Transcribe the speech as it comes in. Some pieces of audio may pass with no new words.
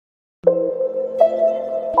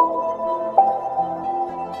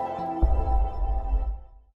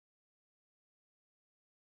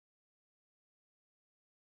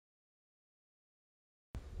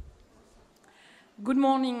Good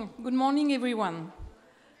morning everyone.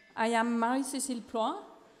 I am Marie-Cécile Ploy.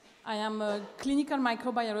 I am a clinical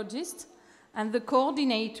microbiologist and the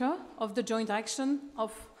coordinator of the Joint Action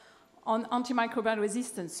on Antimicrobial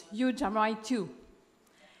Resistance, EU-JAMRAI 2.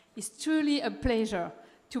 It's truly a pleasure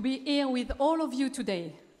to be here with all of you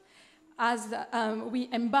today as we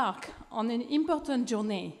embark on an important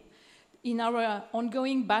journey in our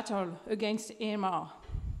ongoing battle against AMR.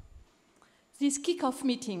 This kick-off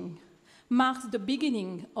meeting marks the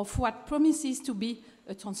beginning of what promises to be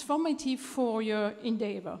a transformative four-year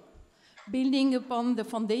endeavor, building upon the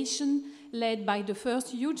foundation laid by the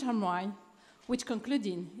first EU-JAMRAI, which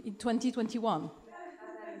concluded in 2021.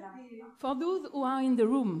 For those who are in the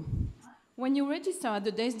room, when you registered at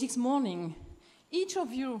the desk this morning, each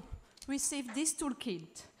of you received this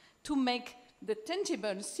toolkit to make the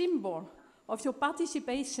tangible symbol of your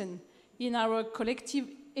participation in our collective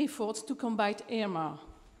efforts to combat AMR.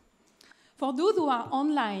 For those who are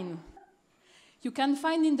online, you can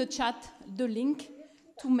find in the chat the link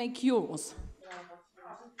to make yours.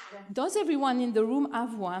 Does everyone in the room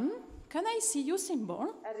have one? Can I see your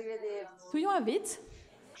symbol? Do you have it?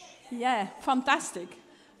 Yeah, fantastic.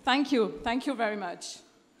 Thank you very much.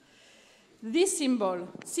 This symbol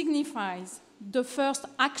signifies the first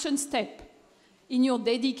action step in your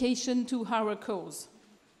dedication to our cause.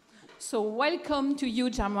 So welcome to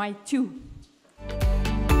EU-JAMRAI 2.